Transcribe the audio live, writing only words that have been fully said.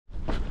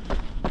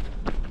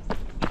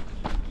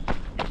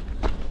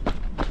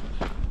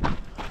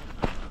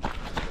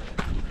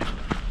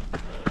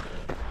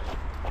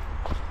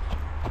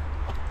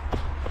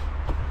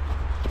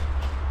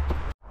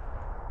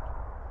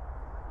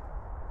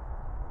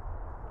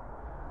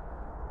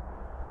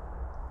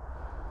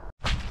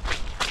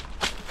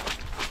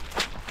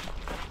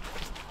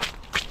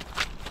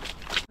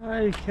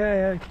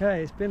Okay,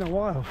 it's been a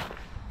while.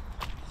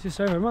 It's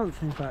just over a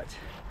month, in fact.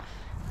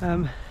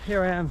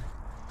 Here I am,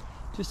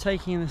 just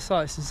taking in the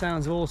sights and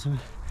sounds of autumn.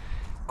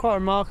 Quite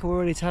remarkable,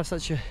 really, to have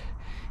such an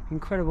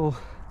incredible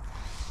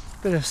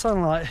bit of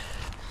sunlight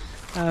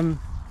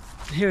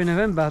here in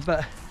November.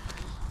 But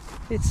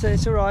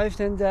it's arrived,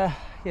 and yeah,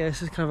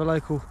 this is kind of a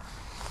local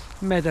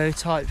meadow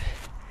type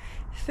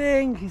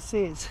thing. You can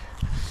see it's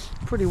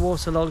pretty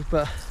waterlogged,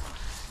 but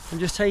I'm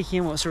just taking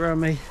in what's around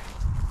me,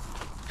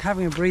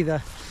 having a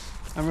breather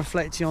and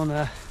reflecting on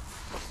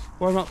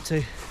what I'm up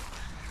to.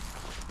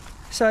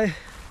 So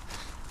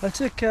I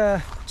took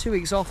 2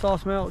 weeks off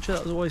after my ultra.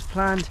 That was always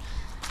planned,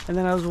 and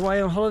then I was away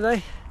on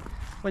holiday,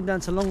 went down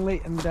to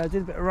Longley and did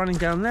a bit of running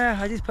down there.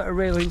 I did put a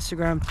reel on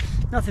Instagram,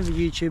 nothing for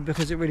YouTube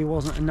because it really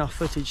wasn't enough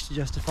footage to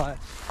justify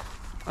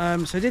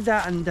it. So I did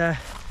that, and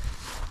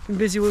been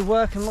busy with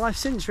work and life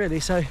since,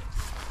 really. So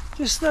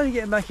just slowly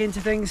getting back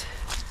into things.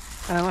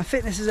 My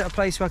fitness is at a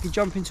place where I could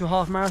jump into a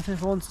half marathon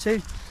if I wanted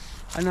to.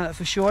 I know that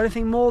for sure.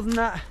 Anything more than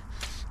that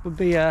would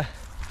be it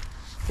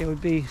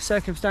would be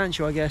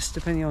circumstantial, I guess,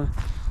 depending on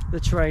the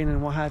terrain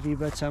and what have you.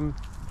 But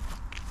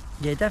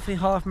yeah, definitely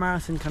half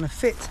marathon kind of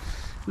fit.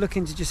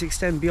 Looking to just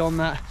extend beyond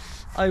that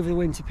over the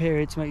winter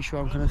period to make sure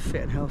I'm kind of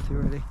fit and healthy,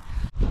 really.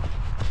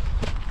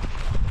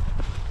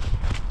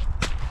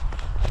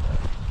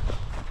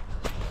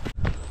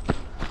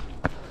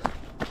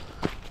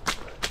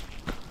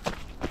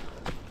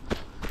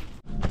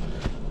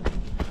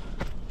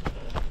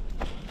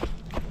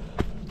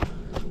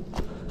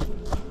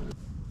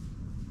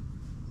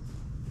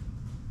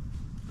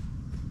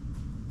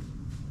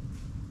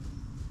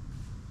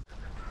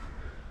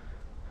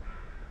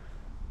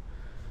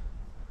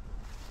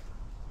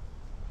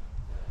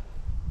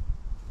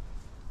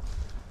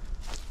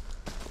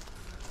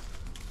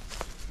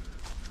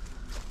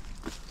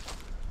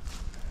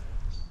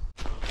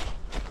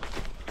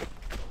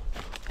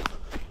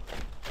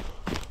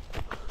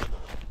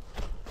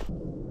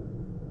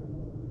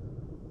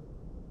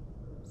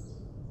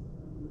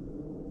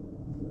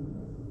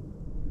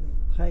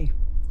 Hey,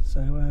 so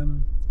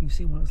you've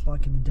seen what it's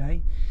like in the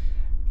day.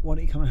 Why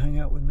don't you come and hang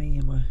out with me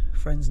and my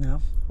friends now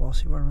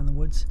whilst we run around the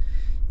woods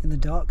in the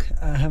dark.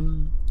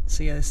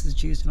 So yeah, this is a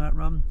Tuesday night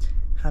run.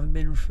 Haven't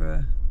been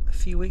for a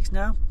few weeks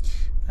now,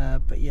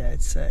 but yeah,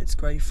 it's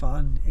great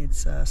fun.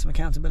 It's some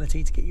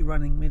accountability to get you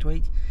running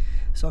midweek.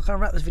 So I'll kind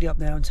of wrap this video up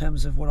now in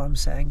terms of what I'm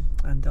saying,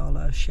 and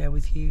I'll share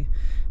with you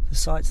the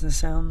sights and the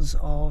sounds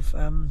of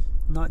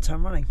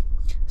nighttime running.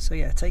 So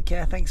yeah, take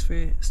care. Thanks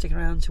for sticking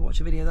around to watch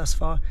the video thus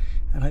far,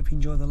 and hope you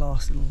enjoy the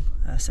last little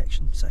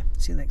section. So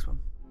see you in the next one.